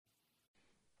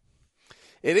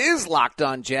It is Locked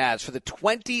On Jazz for the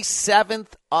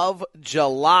 27th of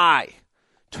July.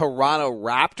 Toronto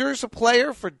Raptors, a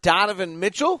player for Donovan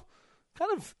Mitchell.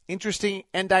 Kind of interesting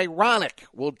and ironic.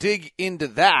 We'll dig into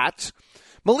that.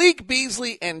 Malik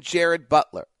Beasley and Jared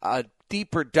Butler. A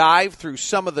deeper dive through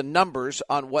some of the numbers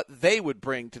on what they would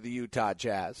bring to the Utah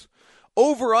Jazz.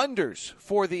 Over-unders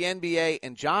for the NBA,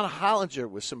 and John Hollinger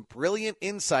with some brilliant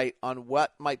insight on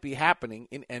what might be happening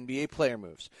in NBA player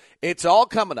moves. It's all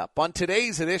coming up on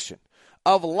today's edition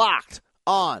of Locked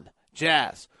On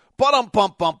Jazz. Pow.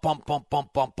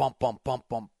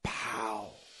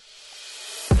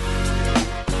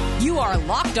 You are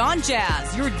Locked On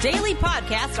Jazz, your daily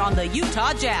podcast on the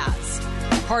Utah Jazz.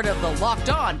 Part of the Locked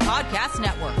On Podcast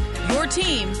Network, your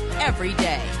team every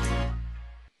day.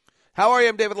 How are you?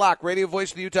 I'm David Locke, radio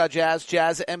voice of the Utah Jazz,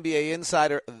 Jazz NBA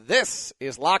insider. This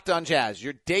is Locked On Jazz,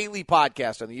 your daily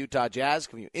podcast on the Utah Jazz,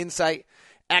 giving you insight,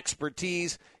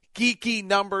 expertise, geeky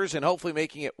numbers, and hopefully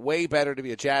making it way better to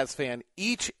be a Jazz fan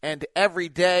each and every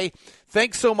day.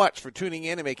 Thanks so much for tuning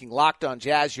in and making Locked On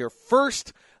Jazz your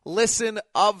first listen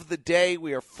of the day.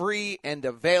 We are free and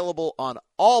available on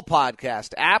all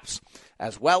podcast apps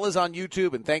as well as on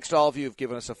YouTube. And thanks to all of you who've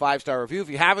given us a 5-star review. If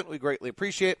you haven't, we greatly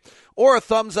appreciate it. Or a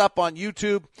thumbs up on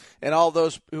YouTube. And all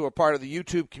those who are part of the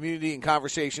YouTube community and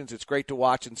conversations, it's great to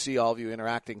watch and see all of you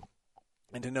interacting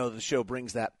and to know the show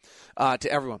brings that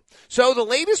to everyone. So the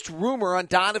latest rumor on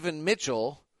Donovan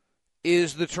Mitchell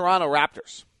is the Toronto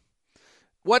Raptors.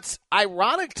 What's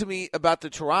ironic to me about the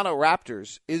Toronto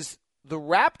Raptors is the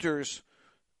Raptors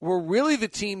were really the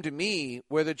team to me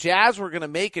where the Jazz were going to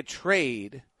make a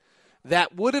trade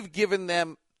that would have given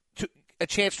them a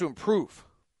chance to improve,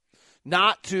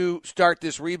 not to start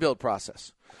this rebuild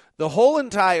process. The whole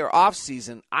entire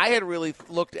offseason, I had really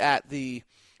looked at the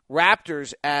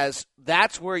Raptors as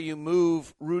that's where you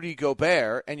move Rudy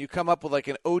Gobert and you come up with like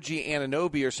an OG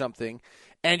Anunoby or something,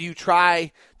 and you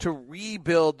try to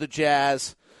rebuild the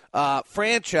Jazz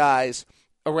franchise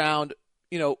around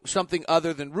something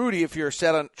other than Rudy. If you're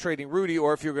set on trading Rudy,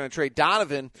 or if you're going to trade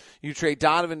Donovan, you trade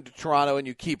Donovan to Toronto and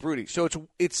you keep Rudy. So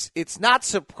it's not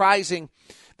surprising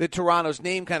that Toronto's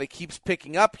name kind of keeps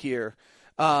picking up here,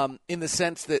 in the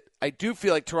sense that I do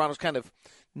feel like Toronto's kind of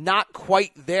not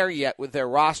quite there yet with their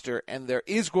roster, and there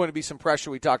is going to be some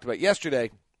pressure we talked about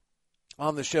yesterday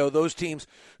on the show. Those teams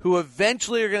who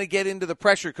eventually are going to get into the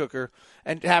pressure cooker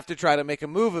and have to try to make a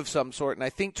move of some sort. And I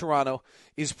think Toronto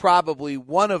is probably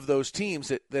one of those teams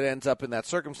that ends up in that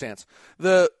circumstance.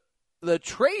 The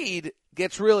trade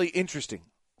gets really interesting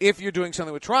if you're doing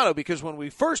something with Toronto, because when we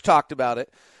first talked about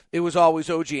it, it was always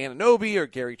OG Anunoby or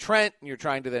Gary Trent, and you're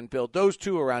trying to then build those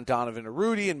two around Donovan or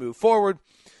Rudy and move forward.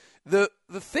 The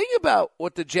thing about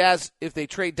what the Jazz, if they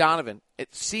trade Donovan,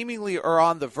 it seemingly are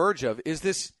on the verge of, is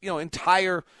this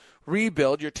entire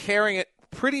rebuild. You're tearing it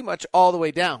pretty much all the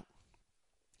way down.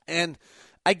 And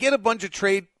I get a bunch of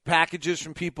trade packages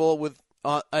from people with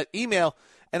email,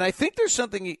 and I think there's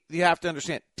something you have to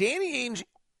understand. Danny Ainge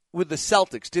with the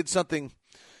Celtics did something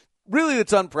really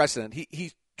that's unprecedented.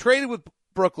 He traded with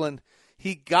Brooklyn.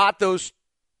 He got those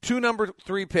 2 number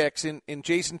 3 picks in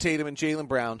Jason Tatum and Jaylen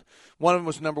Brown. One of them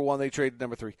was number 1. They traded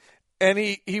number 3. And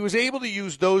he was able to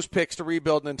use those picks to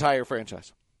rebuild an entire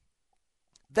franchise.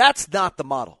 That's not the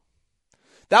model.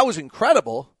 That was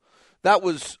incredible. That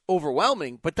was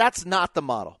overwhelming, but that's not the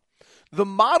model. The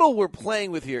model we're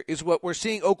playing with here is what we're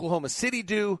seeing Oklahoma City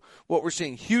do, what we're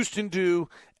seeing Houston do,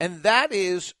 and that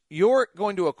is you're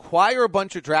going to acquire a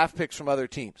bunch of draft picks from other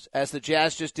teams, as the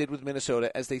Jazz just did with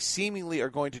Minnesota, as they seemingly are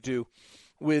going to do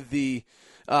with the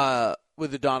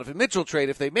Donovan Mitchell trade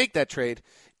if they make that trade.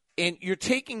 And you're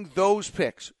taking those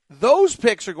picks. Those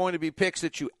picks are going to be picks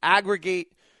that you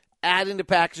aggregate, add into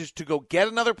packages to go get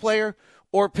another player,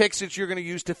 or picks that you're going to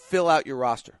use to fill out your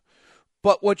roster.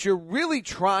 But what you're really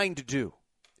trying to do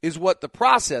is what the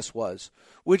process was,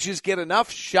 which is get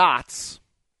enough shots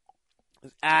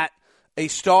at a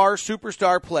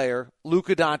superstar player,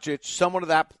 Luka Doncic, someone of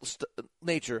that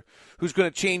nature, who's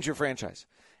going to change your franchise.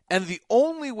 And the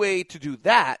only way to do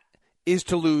that is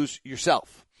to lose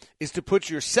yourself, is to put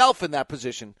yourself in that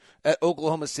position that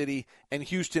Oklahoma City and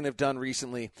Houston have done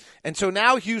recently. And so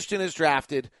now Houston has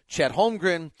drafted Chet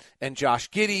Holmgren and Josh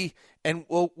Giddey, and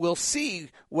we'll see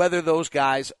whether those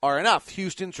guys are enough.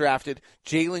 Houston drafted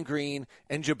Jalen Green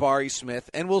and Jabari Smith,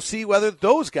 and we'll see whether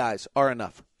those guys are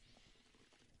enough.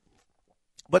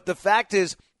 But the fact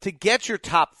is, to get your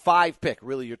top 5 pick,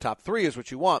 really your top 3 is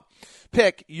what you want,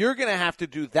 pick, you're going to have to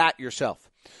do that yourself.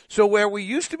 So where we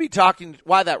used to be talking,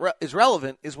 why that is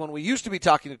relevant, is when we used to be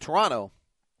talking to Toronto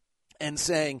and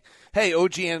saying, hey,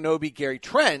 OG Anunoby, Gary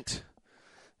Trent,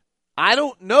 I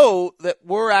don't know that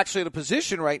we're actually in a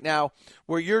position right now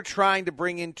where you're trying to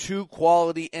bring in 2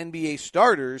 quality NBA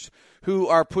starters who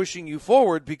are pushing you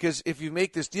forward, because if you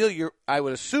make this deal, I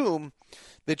would assume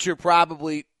that you're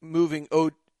probably moving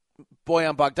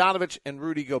Bojan Bogdanovic and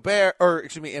Rudy Gobert,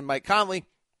 and Mike Conley,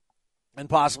 and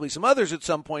possibly some others at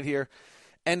some point here.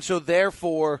 And so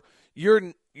therefore,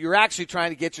 you're actually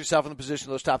trying to get yourself in the position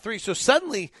of those top 3. So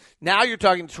suddenly, now you're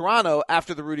talking to Toronto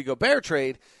after the Rudy Gobert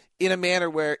trade in a manner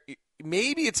where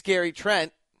maybe it's Gary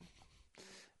Trent,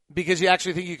 because you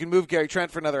actually think you can move Gary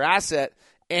Trent for another asset,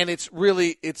 and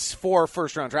it's 4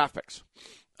 first-round draft picks.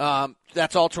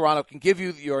 That's all Toronto can give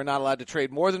you. You're not allowed to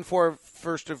trade more than 4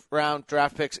 first-round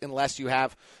draft picks unless you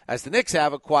have, as the Knicks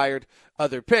have, acquired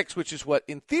other picks, which is what,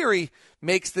 in theory,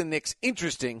 makes the Knicks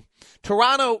interesting.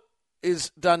 Toronto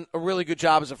has done a really good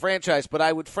job as a franchise, but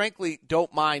I would frankly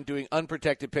don't mind doing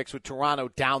unprotected picks with Toronto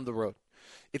down the road.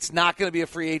 It's not going to be a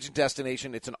free agent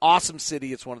destination. It's an awesome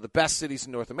city. It's one of the best cities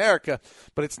in North America,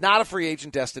 but it's not a free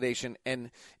agent destination,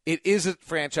 and it is a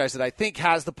franchise that I think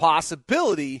has the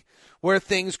possibility where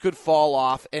things could fall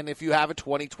off. And if you have a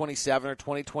 2027 or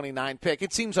 2029 pick,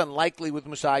 it seems unlikely with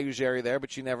Masai Ujiri there,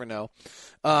 but you never know.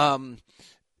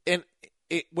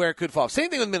 Where it could fall. Same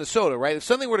thing with Minnesota, right? If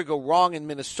something were to go wrong in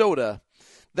Minnesota,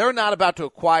 they're not about to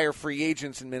acquire free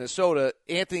agents in Minnesota.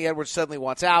 Anthony Edwards suddenly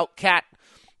wants out. Cat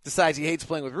decides he hates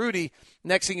playing with Rudy.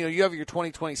 Next thing you know, you have your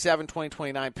 2027,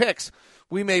 2029 picks.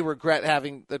 We may regret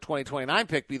having the 2029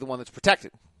 pick be the one that's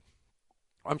protected.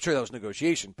 I'm sure that was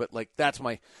negotiation, but that's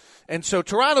my – and so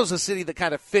Toronto's a city that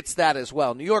kind of fits that as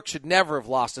well. New York should never have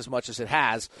lost as much as it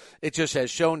has. It just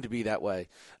has shown to be that way.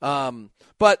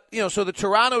 But, so the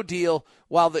Toronto deal,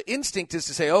 while the instinct is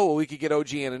to say, oh, well, we could get OG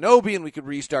Anunoby and we could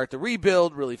restart the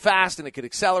rebuild really fast and it could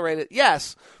accelerate it,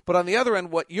 yes. But on the other end,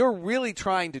 what you're really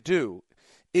trying to do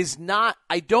is not –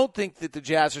 I don't think that the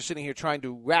Jazz are sitting here trying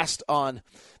to rest on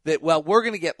that, well, we're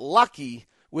going to get lucky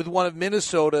 – with one of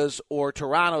Minnesota's or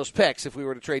Toronto's picks if we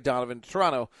were to trade Donovan to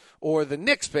Toronto, or the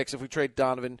Knicks picks if we trade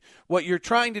Donovan. What you're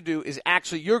trying to do is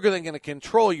actually you're going to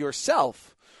control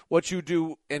yourself what you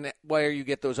do and where you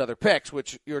get those other picks,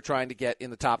 which you're trying to get in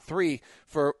the top 3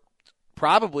 for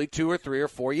probably 2 or 3 or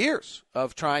 4 years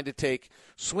of trying to take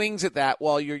swings at that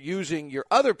while you're using your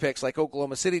other picks like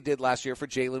Oklahoma City did last year for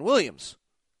Jalen Williams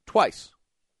twice.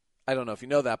 I don't know if you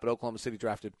know that, but Oklahoma City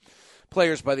drafted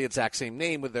players by the exact same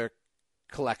name with their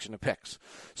collection of picks.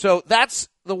 So that's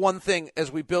the one thing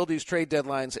as we build these trade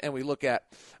deadlines and we look at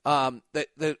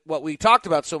that what we talked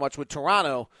about so much with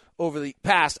Toronto over the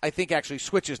past, I think actually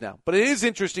switches now. But it is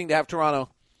interesting to have Toronto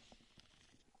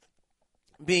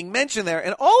being mentioned there.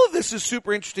 And all of this is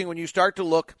super interesting when you start to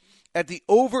look at the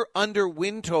over-under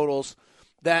win totals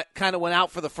that kind of went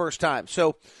out for the first time.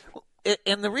 So,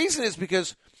 and the reason is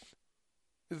because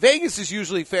Vegas is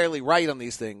usually fairly right on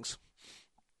these things.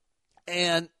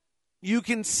 And you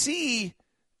can see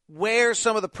where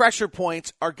some of the pressure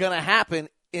points are going to happen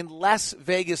unless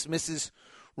Vegas misses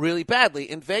really badly.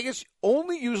 And Vegas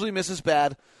only usually misses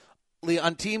badly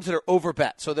on teams that are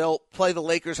overbet. So they'll play the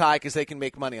Lakers high because they can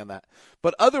make money on that.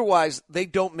 But otherwise, they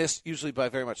don't miss usually by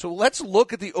very much. So let's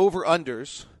look at the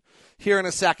over-unders here in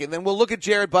a second. Then we'll look at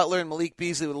Jared Butler and Malik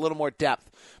Beasley with a little more depth.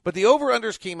 But the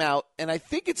over-unders came out, and I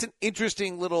think it's an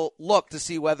interesting little look to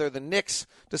see whether the Knicks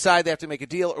decide they have to make a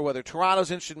deal or whether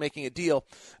Toronto's interested in making a deal,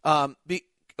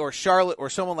 or Charlotte or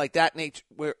someone like that, Nate,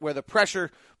 where the pressure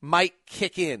might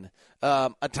kick in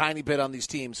a tiny bit on these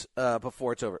teams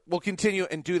before it's over. We'll continue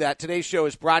and do that. Today's show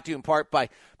is brought to you in part by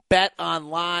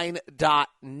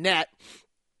BetOnline.net.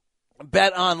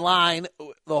 BetOnline,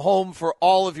 the home for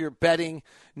all of your betting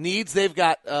needs. They've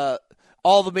got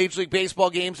all the Major League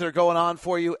Baseball games that are going on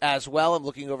for you as well. I'm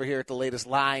looking over here at the latest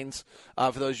lines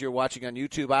for those of you who are watching on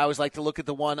YouTube. I always like to look at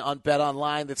the one on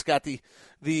BetOnline that's got the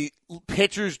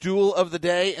pitcher's duel of the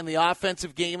day and the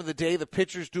offensive game of the day. The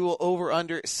pitcher's duel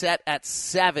over-under set at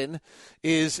 7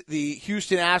 is the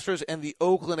Houston Astros and the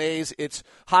Oakland A's. It's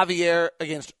Javier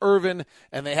against Irvin,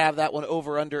 and they have that one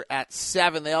over-under at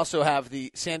 7. They also have the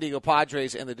San Diego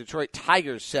Padres and the Detroit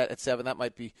Tigers set at 7. That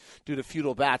might be due to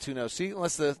feudal bats. Who knows? See,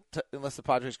 unless the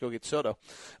Padres go get Soto.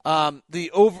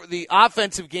 The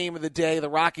offensive game of the day, the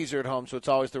Rockies are at home, so it's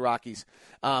always the Rockies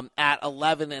at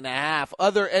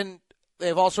 11.5. They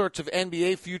have all sorts of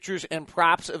NBA futures and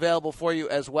props available for you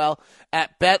as well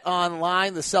at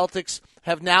BetOnline. The Celtics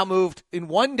have now moved in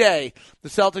one day. The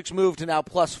Celtics moved to now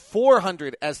plus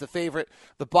 400 as the favorite.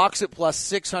 The Bucks at plus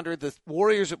 600. The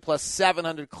Warriors at plus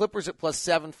 700. Clippers at plus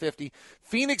 750.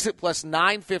 Phoenix at plus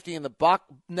 950. And the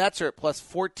Nets are at plus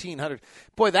 1,400.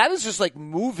 Boy, that is just like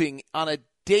moving on a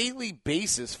daily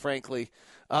basis, frankly.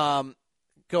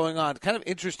 going on. Kind of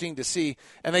interesting to see.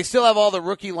 And they still have all the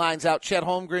rookie lines out. Chet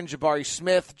Holmgren, Jabari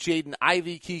Smith, Jaden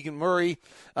Ivey, Keegan Murray,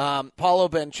 Paulo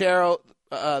Banchero.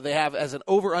 They have as an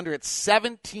over-under at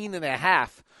 17.5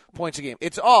 points a game.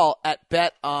 It's all at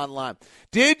Bet Online.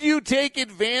 Did you take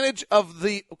advantage of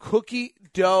the cookie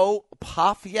dough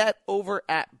puff yet over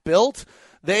at Built?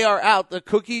 They are out. The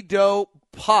cookie dough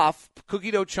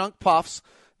chunk puffs.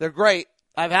 They're great.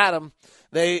 I've had them.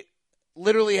 They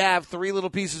literally have 3 little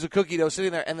pieces of cookie dough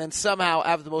sitting there and then somehow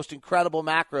have the most incredible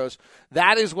macros.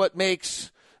 That is what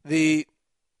makes the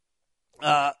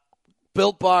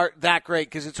Built Bar that great,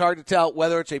 because it's hard to tell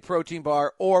whether it's a protein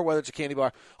bar or whether it's a candy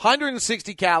bar.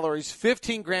 160 calories,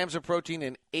 15 grams of protein,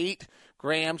 and 8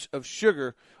 grams of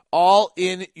sugar, all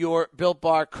in your Built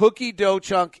Bar cookie dough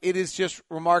chunk. It is just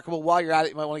remarkable. While you're at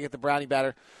it, you might want to get the brownie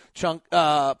batter chunk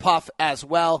puff as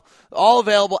well. All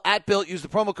available at Built. Use the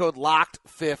promo code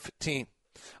LOCKED15.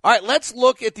 All right, let's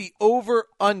look at the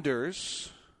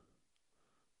over-unders.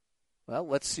 Well,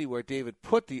 let's see where David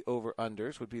put the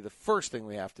over-unders would be the first thing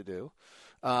we have to do.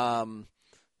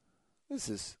 This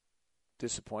is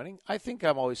disappointing. I think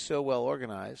I'm always so well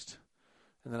organized,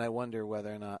 and then I wonder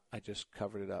whether or not I just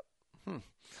covered it up.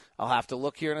 I'll have to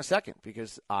look here in a second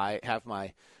because I have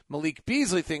my Malik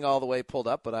Beasley thing all the way pulled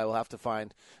up, but I will have to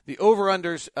find the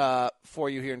over-unders for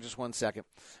you here in just one second.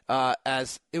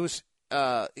 As it was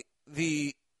they're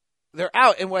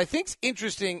out, and what I think's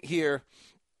interesting here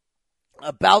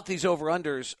about these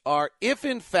over-unders are if,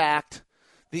 in fact,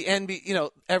 the NBA,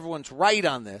 everyone's right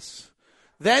on this,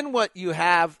 then what you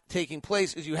have taking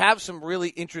place is you have some really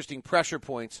interesting pressure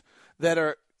points that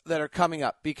are coming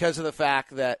up because of the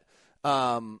fact that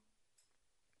there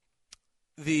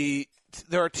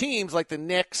are teams like the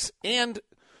Knicks and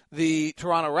the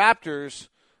Toronto Raptors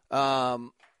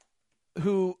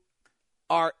who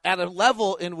are at a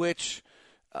level in which,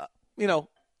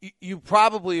 you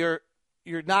probably are.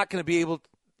 You're not going to be able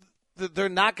 – they're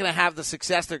not going to have the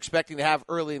success they're expecting to have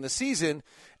early in the season.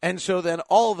 And so then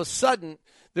all of a sudden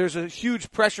there's a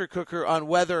huge pressure cooker on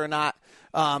whether or not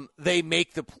they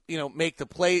make the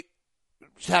play,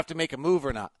 have to make a move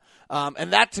or not.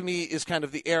 And that to me is kind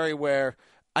of the area where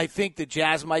I think the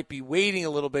Jazz might be waiting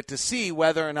a little bit to see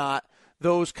whether or not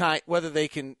whether they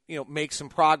can, make some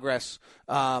progress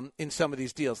in some of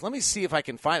these deals. Let me see if I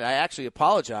can find it. I actually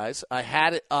apologize. I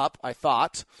had it up, I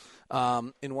thought,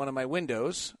 in one of my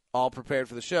windows, all prepared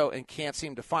for the show, and can't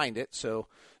seem to find it. So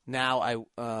now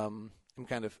I'm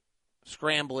kind of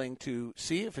scrambling to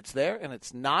see if it's there, and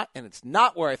it's not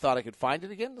where I thought I could find it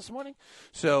again this morning.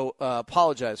 So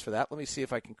apologize for that. Let me see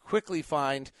if I can quickly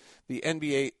find the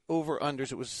NBA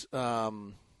over-unders. It was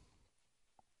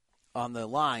on the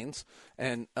lines,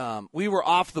 and we were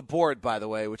off the board, by the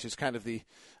way, which is kind of the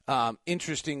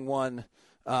interesting one.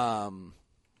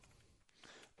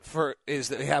 Is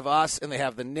that they have us and they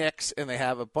have the Knicks and they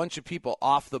have a bunch of people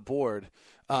off the board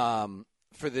for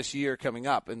this year coming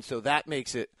up, and so that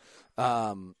makes it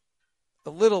a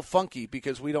little funky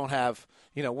because we don't have,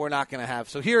 we're not going to have.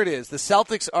 So here it is: the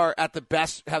Celtics are have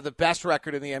the best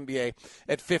record in the NBA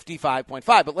at 55.5.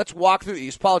 But let's walk through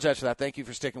these. Apologize for that. Thank you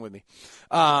for sticking with me.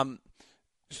 So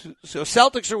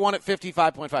Celtics are 1 at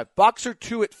 55.5. Bucks are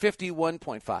 2 at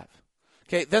 51.5.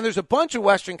 Okay, then there's a bunch of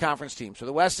Western Conference teams. So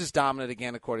the West is dominant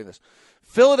again, according to this.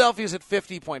 Philadelphia's at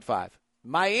 50.5.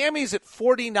 Miami's at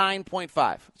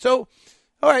 49.5. So,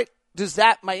 all right,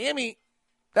 Miami,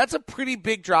 that's a pretty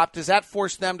big drop. Does that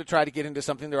force them to try to get into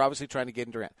something? They're obviously trying to get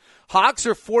into Durant. Hawks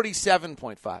are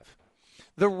 47.5.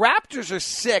 The Raptors are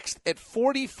 6th at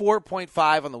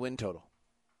 44.5 on the win total.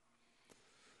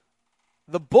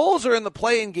 The Bulls are in the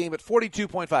play-in game at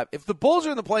 42.5. If the Bulls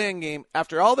are in the play-in game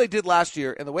after all they did last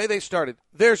year and the way they started,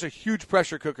 there's a huge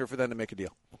pressure cooker for them to make a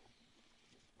deal.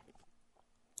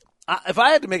 If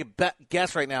I had to make a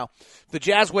guess right now, if the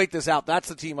Jazz wait this out, that's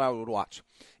the team I would watch.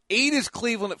 8 is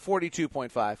Cleveland at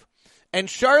 42.5. And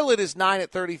Charlotte is 9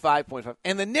 at 35.5.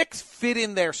 And the Knicks fit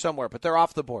in there somewhere, but they're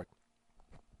off the board.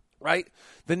 Right?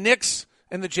 The Knicks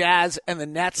and the Jazz and the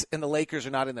Nets and the Lakers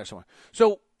are not in there somewhere.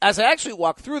 So as I actually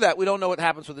walk through that, we don't know what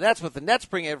happens with the Nets, but if the Nets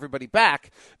bring everybody back,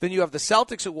 then you have the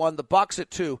Celtics at 1, the Bucks at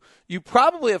 2. You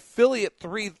probably have Philly at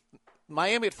 3,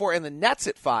 Miami at 4, and the Nets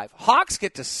at 5. Hawks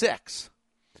get to 6.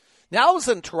 Now all of a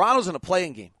sudden, Toronto's in a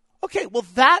playing game. Okay, well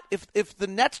that, if the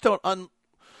Nets don't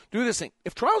do this thing,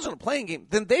 if Toronto's in a playing game,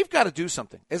 then they've got to do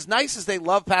something. As nice as they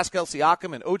love Pascal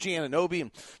Siakam and OG Anunoby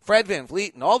and Fred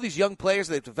VanVleet and all these young players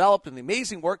they've developed and the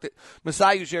amazing work that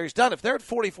Masai Ujiri's done, if they're at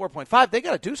 44.5, they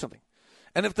got to do something.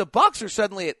 And if the Bucks are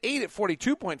suddenly at 8 at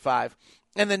 42.5,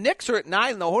 and the Knicks are at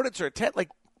 9 and the Hornets are at 10,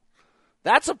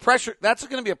 that's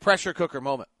going to be a pressure cooker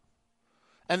moment.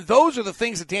 And those are the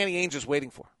things that Danny Ainge is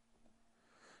waiting for.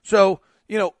 So,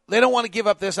 they don't want to give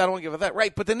up this, I don't want to give up that,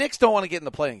 right? But the Knicks don't want to get in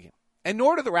the playing game, and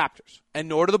nor do the Raptors, and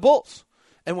nor do the Bulls.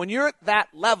 And when you're at that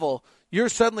level, you're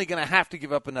suddenly going to have to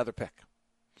give up another pick.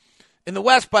 In the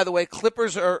West, by the way,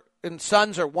 Clippers and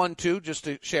Suns are 1-2, just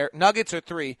to share. Nuggets are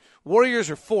 3. Warriors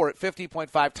are 4 at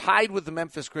 50.5, tied with the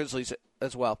Memphis Grizzlies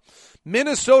as well.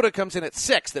 Minnesota comes in at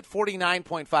 6 at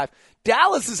 49.5.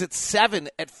 Dallas is at 7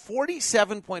 at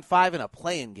 47.5 in a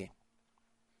play-in game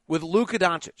with Luka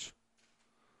Doncic.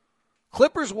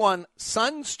 Clippers 1,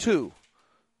 Suns 2,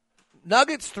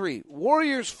 Nuggets 3,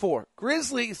 Warriors 4,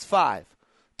 Grizzlies 5,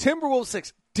 Timberwolves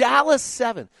 6, Dallas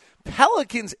 7,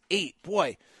 Pelicans 8.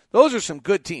 Boy, those are some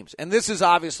good teams. And this is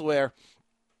obviously where,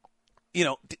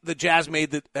 the Jazz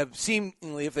have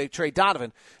seemingly, if they trade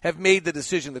Donovan, have made the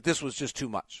decision that this was just too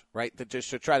much, right? That just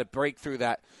to try to break through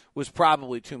that was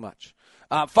probably too much.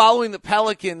 Following the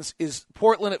Pelicans is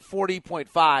Portland at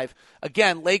 40.5.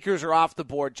 Again, Lakers are off the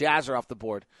board. Jazz are off the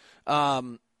board.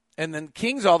 And then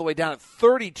Kings all the way down at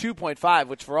 32.5,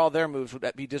 which for all their moves would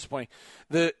be disappointing.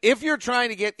 If you're trying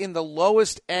to get in the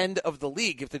lowest end of the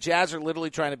league, if the Jazz are literally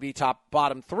trying to be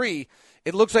bottom 3,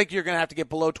 it looks like you're going to have to get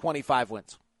below 25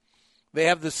 wins. They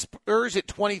have the Spurs at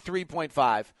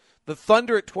 23.5, the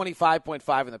Thunder at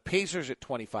 25.5, and the Pacers at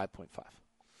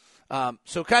 25.5.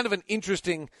 So kind of an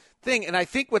interesting thing. And I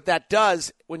think what that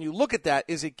does when you look at that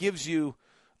is it gives you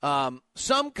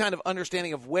some kind of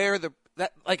understanding of where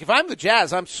if I'm the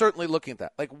Jazz, I'm certainly looking at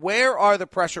that. Like, where are the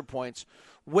pressure points?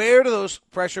 Where do those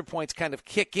pressure points kind of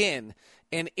kick in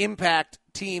and impact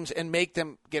teams and make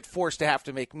them get forced to have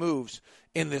to make moves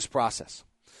in this process?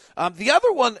 The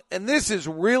other one, and this is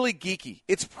really geeky,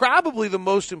 it's probably the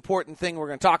most important thing we're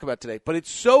going to talk about today, but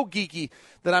it's so geeky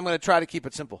that I'm going to try to keep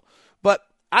it simple. But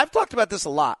I've talked about this a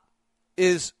lot,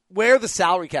 is where the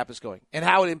salary cap is going and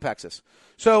how it impacts us.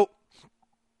 So,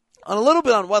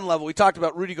 on one level, we talked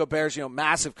about Rudy Gobert's,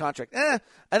 massive contract. And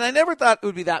I never thought it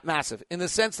would be that massive in the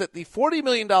sense that the $40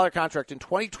 million contract in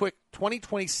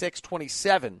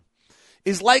 2026-27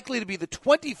 is likely to be the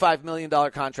 $25 million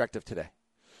contract of today.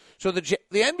 So the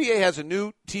NBA has a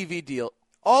new TV deal.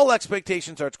 All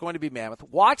expectations are it's going to be mammoth.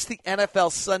 Watch the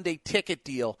NFL Sunday Ticket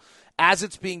deal as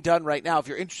it's being done right now if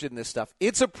you're interested in this stuff.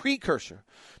 It's a precursor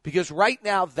because right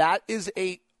now that is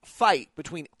a fight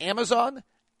between Amazon,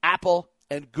 Apple,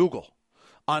 and Google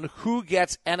on who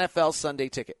gets NFL Sunday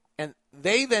Ticket. And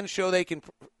they then show they can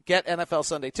get NFL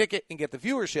Sunday Ticket and get the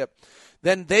viewership.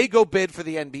 Then they go bid for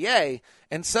the NBA,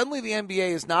 and suddenly the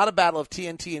NBA is not a battle of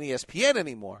TNT and ESPN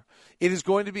anymore. It is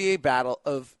going to be a battle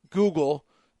of Google,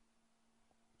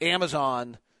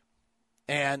 Amazon,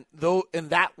 and in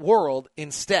that world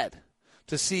instead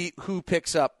to see who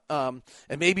picks up. And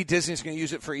maybe Disney's going to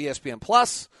use it for ESPN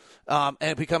Plus, and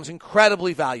it becomes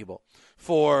incredibly valuable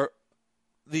for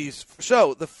these.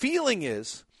 So the feeling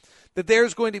is that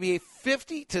there's going to be a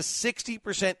 50 to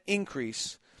 60%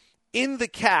 increase in the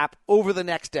cap over the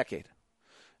next decade.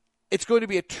 It's going to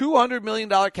be a $200 million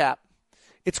cap.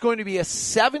 It's going to be a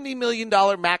 $70 million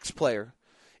max player.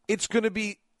 It's going to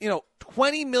be,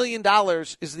 $20 million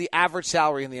is the average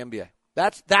salary in the NBA.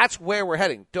 That's where we're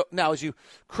heading. Now, as you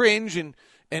cringe and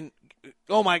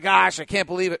oh my gosh, I can't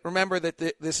believe it. Remember that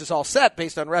this is all set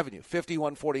based on revenue,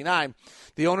 51-49.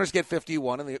 The owners get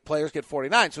 51 and the players get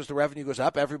 49. So as the revenue goes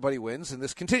up, everybody wins, and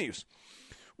this continues.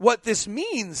 What this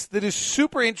means that is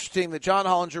super interesting that John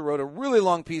Hollinger wrote a really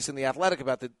long piece in The Athletic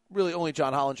about that really only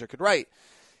John Hollinger could write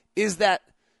is that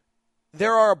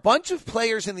there are a bunch of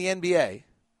players in the NBA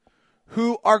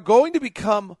who are going to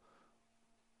become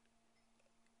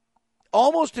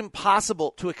almost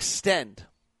impossible to extend.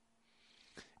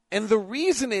 And the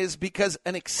reason is because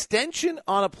an extension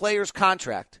on a player's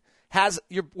contract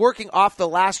you're working off the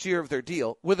last year of their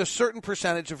deal with a certain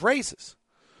percentage of raises.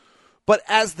 But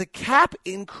as the cap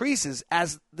increases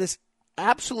as this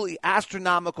absolutely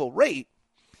astronomical rate,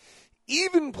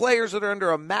 even players that are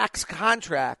under a max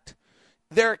contract,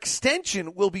 their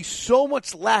extension will be so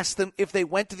much less than if they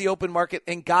went to the open market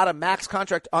and got a max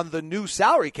contract on the new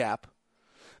salary cap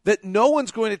that no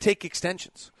one's going to take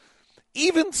extensions.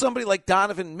 Even somebody like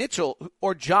Donovan Mitchell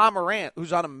or Ja Morant,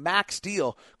 who's on a max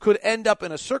deal, could end up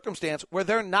in a circumstance where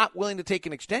they're not willing to take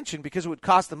an extension because it would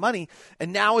cost them money.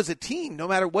 And now as a team, no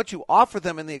matter what you offer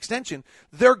them in the extension,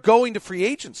 they're going to free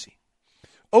agency.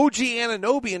 OG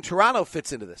Anunoby in Toronto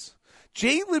fits into this.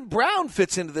 Jaylen Brown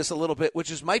fits into this a little bit,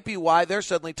 which might be why they're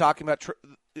suddenly talking about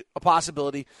a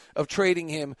possibility of trading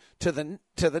him to the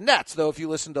Nets. Though if you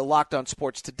listen to Locked On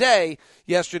Sports Today,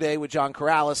 yesterday with John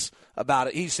Corrales about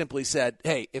it, he simply said,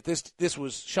 hey, if this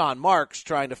was Sean Marks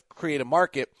trying to create a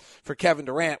market for Kevin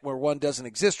Durant where one doesn't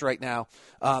exist right now,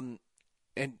 and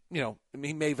and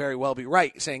he may very well be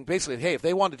right, saying basically, hey, if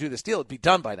they want to do this deal, it'd be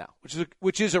done by now,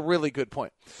 which is a really good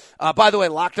point. By the way,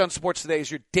 Locked On Sports Today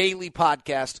is your daily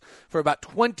podcast for about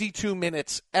 22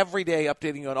 minutes every day,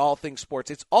 updating you on all things sports.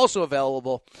 It's also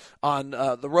available on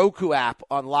the Roku app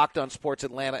on Locked On Sports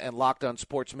Atlanta and Locked On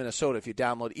Sports Minnesota if you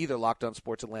download either Locked On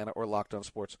Sports Atlanta or Locked On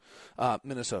Sports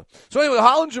Minnesota. So anyway,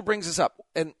 Hollinger brings this up,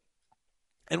 and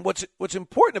what's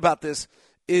important about this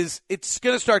is it's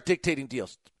going to start dictating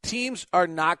deals. Teams are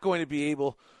not going to be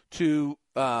able to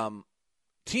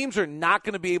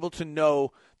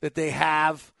know that they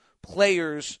have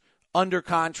players under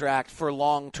contract for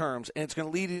long terms, and it's going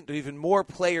to lead to even more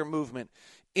player movement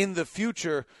in the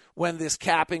future when this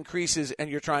cap increases and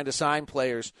you're trying to sign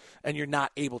players and you're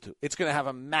not able to. It's going to have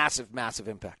a massive, massive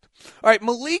impact. All right,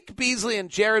 Malik Beasley and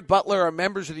Jared Butler are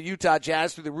members of the Utah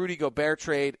Jazz through the Rudy Gobert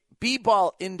trade.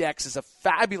 B-Ball Index is a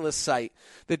fabulous site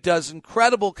that does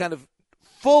incredible kind of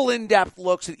full in-depth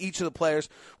looks at each of the players.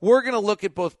 We're going to look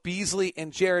at both Beasley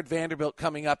and Jared Vanderbilt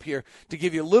coming up here to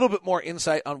give you a little bit more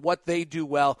insight on what they do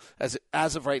well.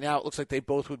 As of right now, it looks like they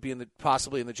both would be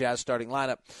possibly in the Jazz starting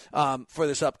lineup for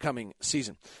this upcoming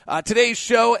season. Today's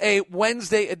show, a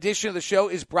Wednesday edition of the show,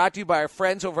 is brought to you by our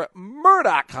friends over at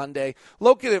Murdoch Hyundai,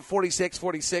 located at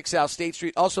 4646 South State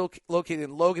Street, also located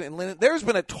in Logan and Linden. There's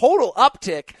been a total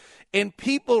uptick in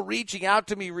people reaching out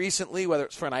to me recently, whether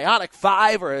it's for an Ioniq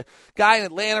 5 or a guy in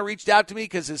Atlanta reached out to me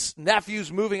because his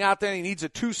nephew's moving out there and he needs a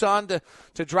Tucson to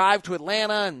drive to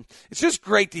Atlanta. And it's just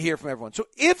great to hear from everyone. So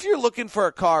if you're looking for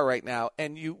a car right now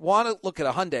and you want to look at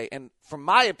a Hyundai, and from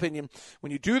my opinion,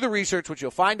 when you do the research, what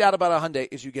you'll find out about a Hyundai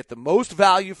is you get the most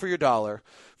value for your dollar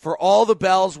for all the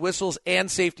bells, whistles,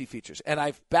 and safety features. And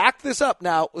I've backed this up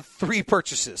now with 3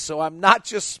 purchases. So I'm not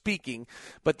just speaking,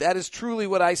 but that is truly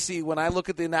what I see when I look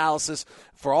at the analysis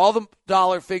for all the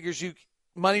dollar figures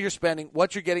money you're spending,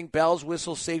 what you're getting, bells,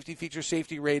 whistles, safety features,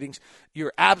 safety ratings.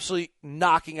 You're absolutely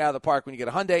knocking out of the park when you get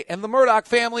a Hyundai. And the Murdoch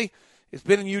family has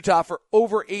been in Utah for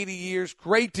over 80 years.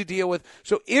 Great to deal with.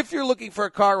 So if you're looking for a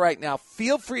car right now,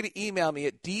 feel free to email me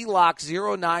at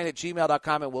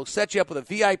dlock09@gmail.com, and we'll set you up with a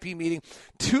VIP meeting.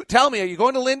 Tell me, are you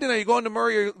going to Linden, are you going to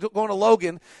Murray, or are you going to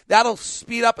Logan? That'll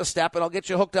speed up a step, and I'll get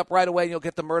you hooked up right away, and you'll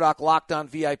get the Murdoch Locked On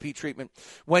VIP treatment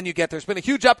when you get there. There's been a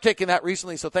huge uptick in that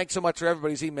recently, so thanks so much for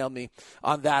everybody who's emailed me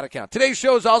on that account. Today's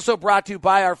show is also brought to you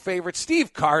by our favorite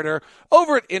Steve Carter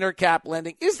over at Intercap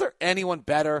Lending. Is there anyone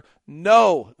better?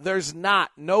 No, there's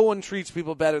not. No one treats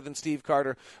people better than Steve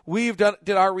Carter. We've did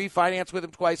our refinance with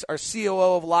him twice. Our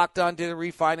COO of Locked On did a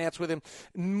refinance with him.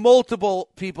 Multiple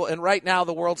people. And right now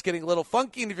the world's getting a little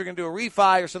funky. And if you're going to do a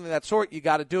refi or something of that sort, you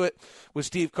got to do it with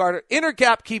Steve Carter.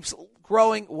 Intercap keeps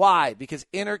growing. Why? Because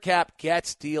Intercap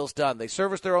gets deals done. They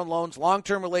service their own loans,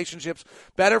 long-term relationships,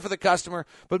 better for the customer.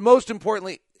 But most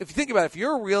importantly, if you think about it, if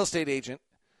you're a real estate agent,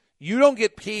 you don't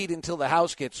get paid until the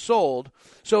house gets sold.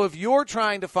 So if you're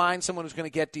trying to find someone who's going to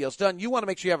get deals done, you want to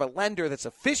make sure you have a lender that's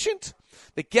efficient,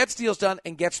 that gets deals done,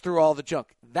 and gets through all the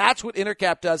junk. That's what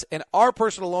Intercap does, and our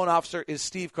personal loan officer is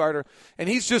Steve Carter, and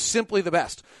he's just simply the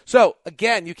best. So,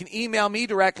 again, you can email me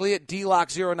directly at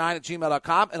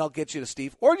dlock09@gmail.com, and I'll get you to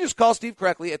Steve. Or just call Steve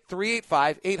correctly at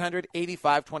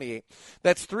 385-800-8528.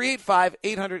 That's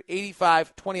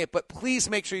 385-800-8528. But please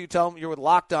make sure you tell them you're with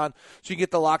Locked On so you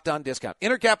get the Locked On discount.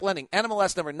 Intercap Lending,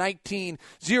 NMLS number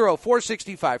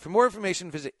 190465. For more information,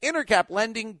 visit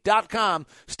intercaplending.com.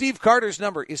 Steve Carter's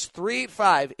number is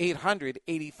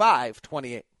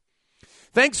 385-800-8528.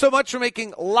 Thanks so much for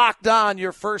making Locked On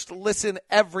your first listen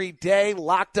every day.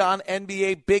 Locked On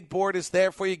NBA Big Board is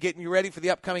there for you, getting you ready for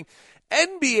the upcoming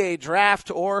NBA draft,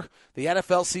 or the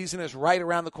NFL season is right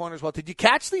around the corner as well. Did you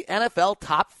catch the NFL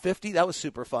Top 50? That was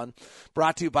super fun.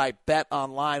 Brought to you by Bet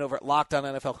Online over at Locked On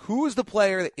NFL. Who is the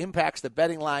player that impacts the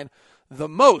betting line the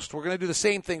most? We're going to do the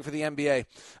same thing for the NBA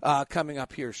coming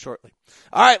up here shortly.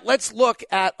 All right, let's look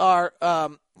at our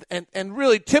and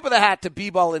really tip of the hat to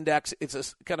B-Ball Index. It's a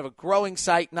kind of a growing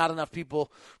site. Not enough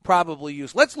people probably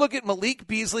use. Let's look at Malik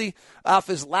Beasley off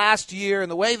his last year,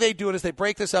 and the way they do it is they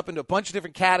break this up into a bunch of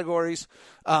different categories.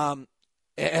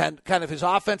 And kind of his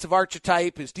offensive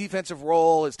archetype, his defensive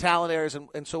role, his talent areas,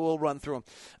 and so we'll run through him.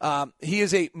 He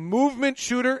is a movement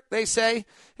shooter, they say,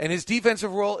 and his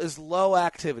defensive role is low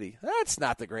activity. That's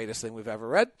not the greatest thing we've ever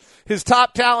read. His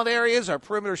top talent areas are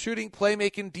perimeter shooting,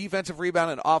 playmaking, defensive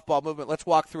rebound, and off-ball movement. Let's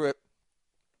walk through it.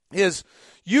 His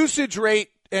usage rate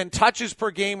and touches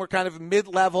per game were kind of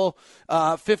mid-level,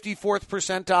 54th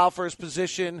percentile for his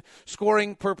position.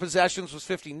 Scoring per possessions was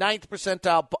 59th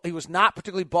percentile. He was not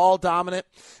particularly ball dominant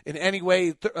in any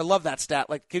way. I love that stat.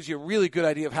 Like, gives you a really good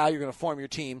idea of how you're going to form your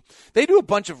team. They do a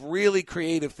bunch of really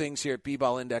creative things here at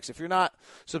B-Ball Index. If you're not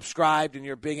subscribed and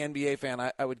you're a big NBA fan,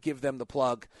 I would give them the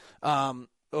plug.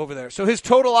 Over there. So his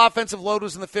total offensive load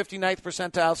was in the 59th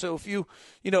percentile. So if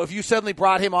you suddenly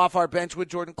brought him off our bench with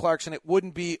Jordan Clarkson, it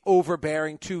wouldn't be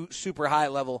overbearing two super high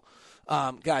level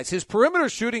guys. His perimeter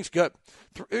shooting's good.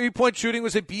 3-point shooting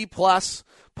was a B+.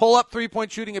 Pull up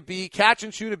 3-point shooting a B, catch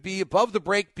and shoot a B, above the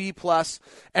break B+,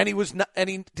 and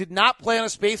he did not play on a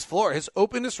space floor. His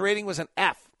openness rating was an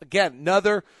F. Again,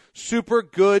 another super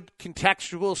good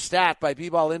contextual stat by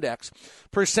B-Ball Index.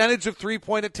 Percentage of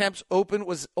 3-point attempts open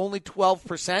was only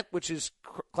 12%, which is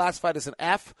classified as an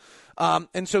F.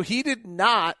 And so he did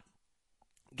not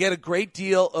get a great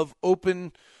deal of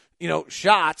open,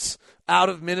 shots out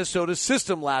of Minnesota's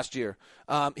system last year.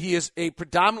 He is a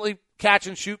predominantly catch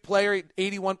and shoot player.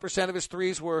 81% of his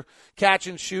threes were catch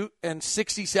and shoot, and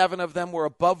 67 of them were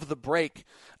above the break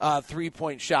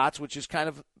 3-point shots, which is kind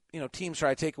of, teams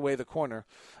try to take away the corner.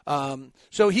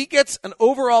 So he gets an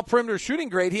overall perimeter shooting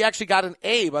grade. He actually got an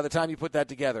A by the time you put that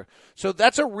together. So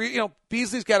that's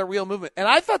Beasley's got a real movement. And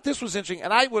I thought this was interesting,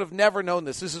 and I would have never known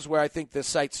this. This is where I think this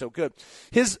site's so good.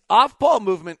 His off-ball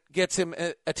movement gets him,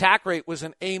 attack rate was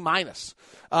an A-.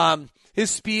 His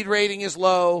speed rating is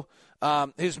low.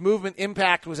 His movement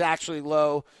impact was actually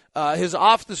low. His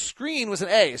off the screen was an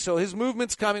A. So his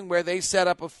movement's coming where they set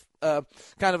up a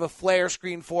kind of a flare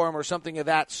screen for him or something of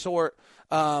that sort.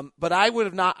 But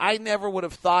I never would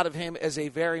have thought of him as a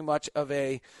very much of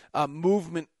a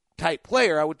movement type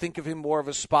player. I would think of him more of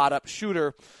a spot up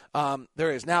shooter.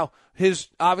 There is now his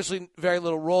obviously very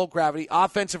little roll gravity,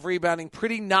 offensive rebounding,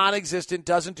 pretty non-existent,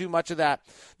 doesn't do much of that.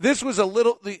 This was a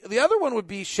little, the other one would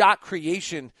be shot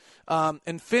creation,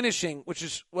 and finishing,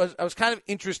 which I was kind of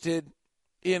interested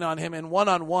in on him in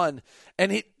one-on-one,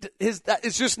 and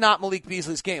it's just not Malik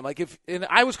Beasley's game. And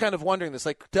I was kind of wondering this,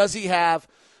 does he have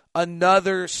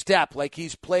another step? Like,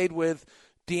 he's played with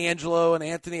D'Angelo and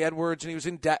Anthony Edwards, and he was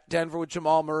in Denver with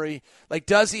Jamal Murray.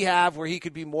 Does he have where he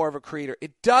could be more of a creator?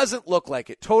 It doesn't look like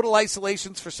it. Total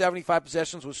isolations for 75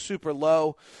 possessions was super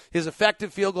low. His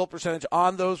effective field goal percentage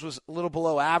on those was a little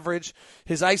below average.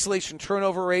 His isolation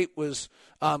turnover rate was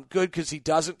good because he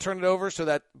doesn't turn it over,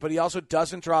 but he also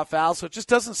doesn't draw fouls. So it just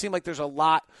doesn't seem like there's a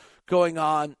lot going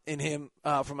on in him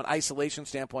from an isolation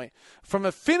standpoint. From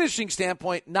a finishing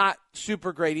standpoint, not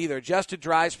super great either. Adjusted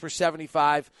drives per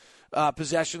 75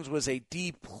 possessions was a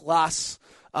D+.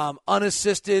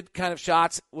 Unassisted kind of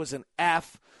shots was an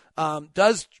F.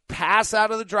 Does pass out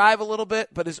of the drive a little bit,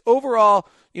 but his overall,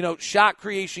 shot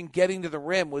creation, getting to the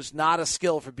rim was not a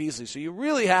skill for Beasley. So you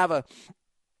really have a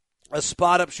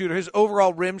spot-up shooter. His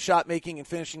overall rim shot making and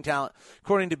finishing talent,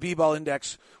 according to B-Ball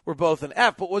Index, were both an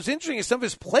F. But what's interesting is some of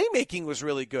his playmaking was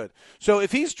really good. So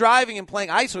if he's driving and playing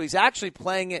ISO, he's actually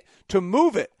playing it to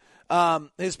move it.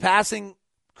 His passing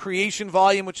creation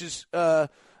volume, which is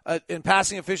in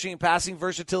passing efficiency and passing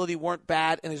versatility, weren't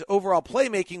bad, and his overall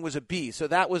playmaking was a B. So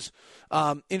that was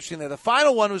interesting there. The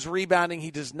final one was rebounding. He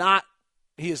is not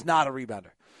a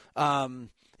rebounder.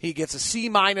 He gets a C-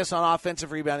 on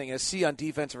offensive rebounding and a C on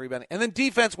defensive rebounding. And then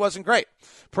defense wasn't great.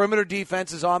 Perimeter defense,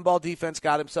 his on-ball defense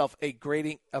got himself a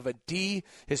grading of a D.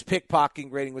 His pickpocketing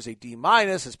grading was a D-.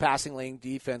 His passing lane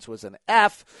defense was an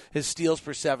F. His steals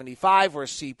per 75 were a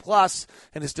C+.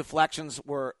 And his deflections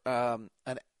were the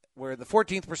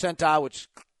 14th percentile, which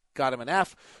got him an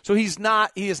F. So he has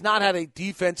not had a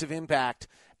defensive impact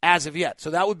as of yet.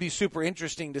 So that would be super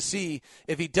interesting to see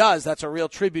if he does. That's a real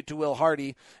tribute to Will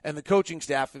Hardy and the coaching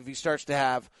staff if he starts to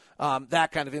have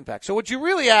that kind of impact. So what you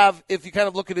really have, if you kind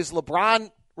of look at his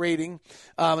LeBron rating,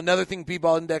 another thing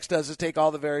B-Ball Index does is take all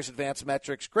the various advanced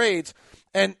metrics grades.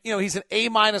 And, he's an A-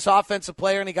 offensive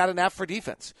player, and he got an F for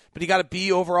defense. But he got a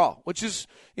B overall, which is,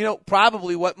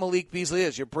 probably what Malik Beasley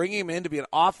is. You're bringing him in to be an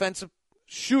offensive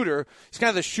shooter. He's kind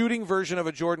of the shooting version of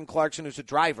a Jordan Clarkson who's a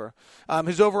driver.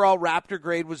 His overall Raptor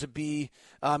grade was a B.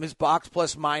 His box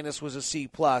plus minus was a C+.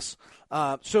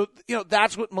 So,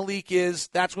 that's what Malik is.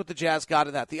 That's what the Jazz got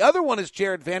in that. The other one is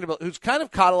Jared Vanderbilt, who's kind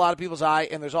of caught a lot of people's eye,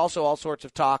 and there's also all sorts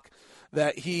of talk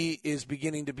that he is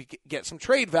beginning to get some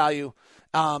trade value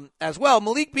as well.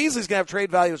 Malik Beasley's going to have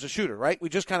trade value as a shooter, right? We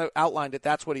just kind of outlined it.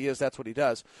 That's what he is. That's what he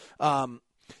does.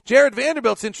 Jared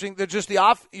Vanderbilt's interesting. They're just you're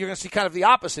going to see kind of the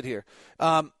opposite here.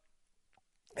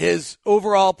 His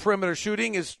overall perimeter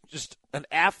shooting is just an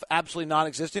F, absolutely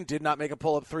non-existent. Did not make a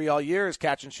pull-up three all year. His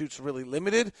catch and shoot's really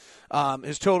limited.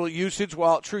 His total usage,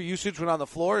 while true usage when on the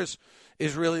floor, is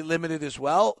is really limited as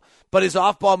well. But his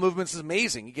off-ball movements is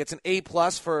amazing. He gets an A+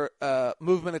 for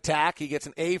movement attack. He gets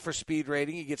an A for speed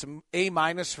rating. He gets an A-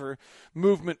 for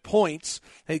movement points.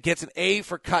 He gets an A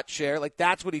for cut share. Like,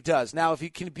 that's what he does. Now, if he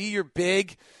can be your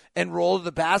big and roll to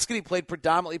the basket, he played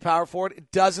predominantly power forward.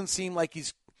 It doesn't seem like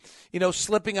he's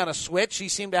slipping on a switch. He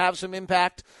seemed to have some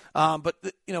impact. But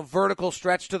vertical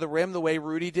stretch to the rim the way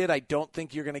Rudy did, I don't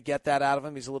think you're going to get that out of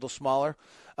him. He's a little smaller.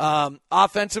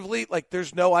 Offensively,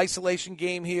 there's no isolation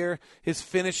game here. His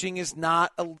finishing is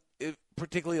not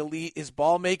particularly elite. His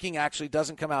ball making actually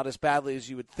doesn't come out as badly as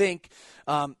you would think,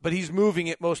 but he's moving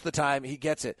it most of the time. He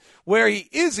gets it. Where he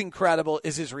is incredible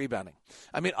is his rebounding.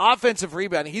 I mean, offensive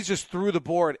rebounding, he's just through the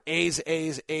board. A's.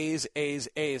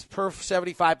 Per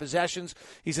 75 possessions,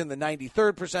 he's in the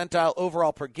 93rd percentile.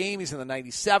 Overall per game, he's in the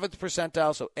 97th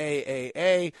percentile, so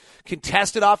A.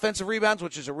 Contested offensive rebounds,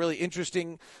 which is a really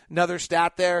interesting another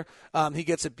stat there. He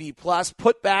gets a B+.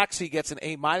 Putbacks, he gets an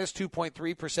A-,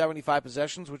 2.3 per 75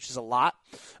 possessions, which is a lot.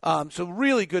 So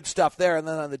really good stuff there. And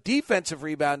then on the defensive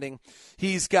rebounding,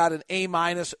 he's got an A-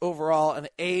 overall, an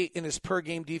A in his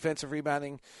per-game defensive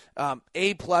rebounding, A+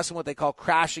 in what they call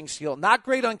crashing steal. Not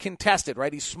great on contested,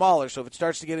 right? He's smaller, so if it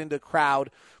starts to get into crowd,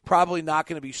 probably not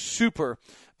going to be super.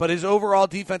 But his overall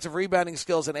defensive rebounding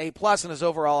skills an A+, and his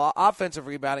overall offensive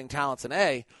rebounding talent's an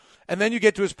A. And then you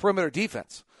get to his perimeter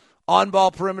defense. On-ball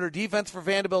perimeter defense for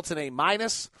Vanderbilt's an A-.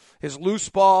 His loose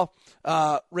ball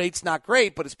rate's not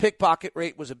great, but his pickpocket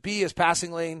rate was a B. His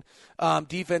passing lane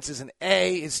defense is an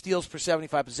A. His steals per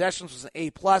 75 possessions was an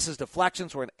A+. His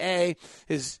deflections were an A.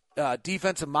 His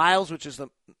defensive miles, which is the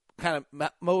kind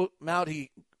of amount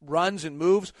he runs and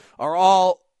moves, are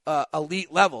all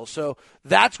elite level. So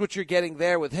that's what you're getting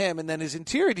there with him. And then his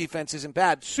interior defense isn't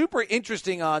bad. Super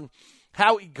interesting on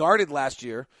how he guarded last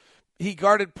year. He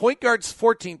guarded point guards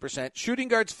 14%, shooting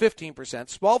guards 15%,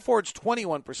 small forwards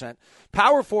 21%,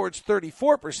 power forwards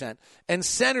 34%, and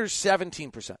centers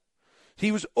 17%.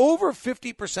 He was over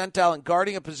 50 percentile in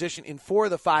guarding a position in 4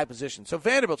 of the 5 positions. So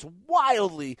Vanderbilt's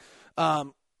wildly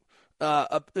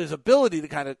his ability to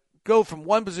kind of go from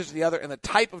one position to the other and the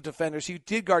type of defenders. He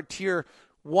did guard tier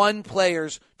 1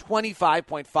 players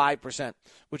 25.5%,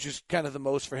 which is kind of the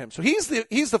most for him. So he's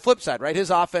the flip side, right?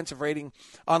 His offensive rating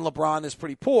on LeBron is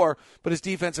pretty poor, but his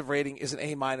defensive rating is an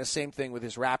A-. Same thing with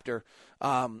his Raptor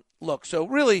look. So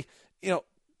really,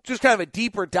 just kind of a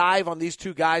deeper dive on these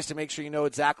two guys to make sure you know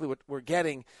exactly what we're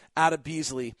getting out of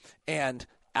Beasley and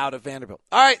out of Vanderbilt.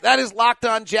 All right, that is Locked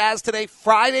On Jazz today.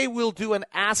 Friday, we'll do an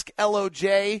Ask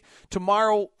LOJ.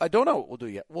 Tomorrow, I don't know what we'll do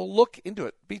yet. We'll look into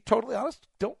it. Be totally honest,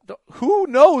 don't. Who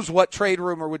knows what trade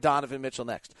rumor with Donovan Mitchell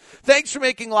next? Thanks for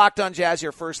making Locked On Jazz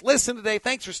your first listen today.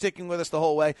 Thanks for sticking with us the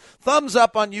whole way. Thumbs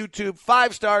up on YouTube,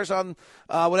 5 stars on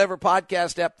whatever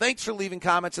podcast app. Thanks for leaving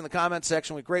comments in the comments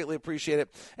section. We greatly appreciate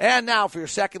it. And now for your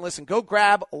second listen, go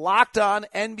grab Locked On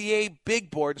NBA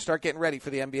Big Board and start getting ready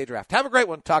for the NBA draft. Have a great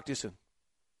one. Talk to you soon.